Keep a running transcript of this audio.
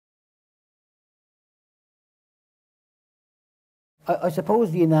I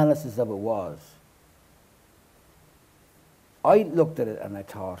suppose the analysis of it was, I looked at it and I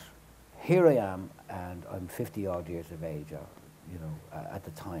thought, here I am, and I'm 50 odd years of age, or, you know, at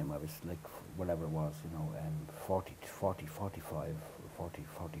the time I was like, whatever it was, you know, 40, 45, 40,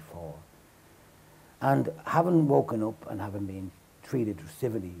 44. And having woken up and having been treated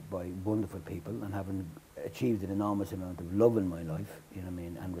civilly by wonderful people and having achieved an enormous amount of love in my life, you know what I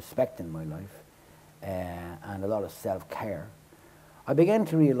mean, and respect in my life, and a lot of self-care, I began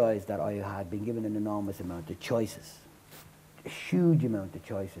to realise that I had been given an enormous amount of choices, a huge amount of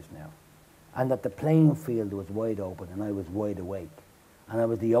choices now, and that the playing field was wide open and I was wide awake, and I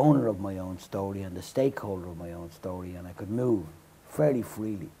was the owner of my own story and the stakeholder of my own story, and I could move fairly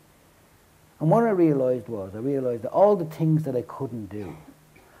freely. And what I realised that all the things that I couldn't do,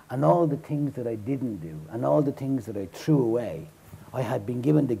 and all the things that I didn't do, and all the things that I threw away, I had been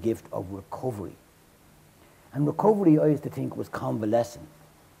given the gift of recovery. And recovery I used to think was convalescent.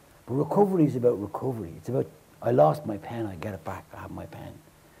 But recovery is about recovery. It's about, I lost my pen, I get it back, I have my pen.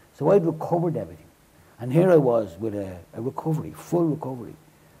 So I'd recovered everything. And here I was with a recovery, full recovery.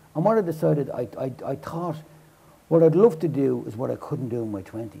 And what I decided, I thought, what I'd love to do is what I couldn't do in my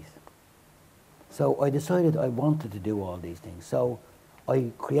 20s. So I decided I wanted to do all these things. So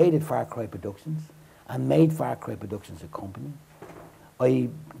I created Far Cry Productions and made Far Cry Productions a company. I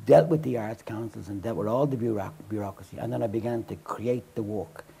dealt with the arts councils and dealt with all the bureaucracy, and then I began to create the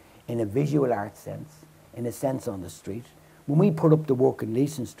work in a visual arts sense, in a sense on the street. When we put up the work in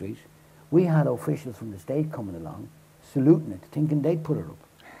Leeson Street, we had officials from the state coming along, saluting it, thinking they'd put it up.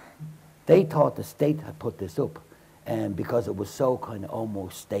 They thought the state had put this up because it was so kind of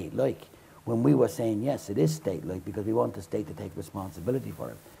almost state-like, when we were saying, yes, it is state-like because we want the state to take responsibility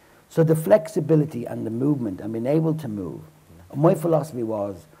for it. So the flexibility and the movement and being able to move. My philosophy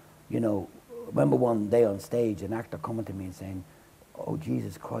was, you know, I remember one day on stage, an actor coming to me and saying, oh,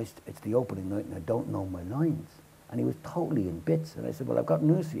 Jesus Christ, it's the opening night and I don't know my lines. And he was totally in bits. And I said, well, I've got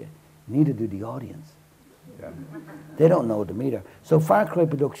news for you. Neither do the audience. Yeah. They don't know them either. So Far Cry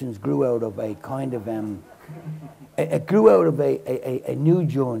Productions grew out of a kind of, it grew out of a new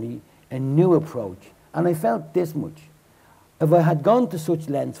journey, a new approach. And I felt this much. If I had gone to such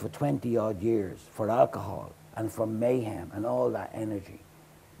lengths for 20 odd years for alcohol and for mayhem and all that energy,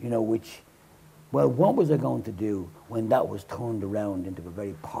 you know, which, well, what was I going to do when that was turned around into a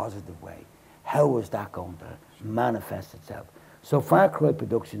very positive way? How was that going to manifest itself? So Far Cry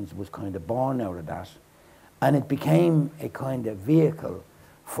Productions was kind of born out of that, and it became a kind of vehicle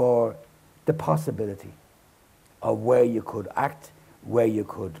for the possibility of where you could act, where you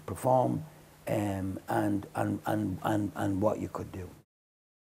could perform, and what you could do.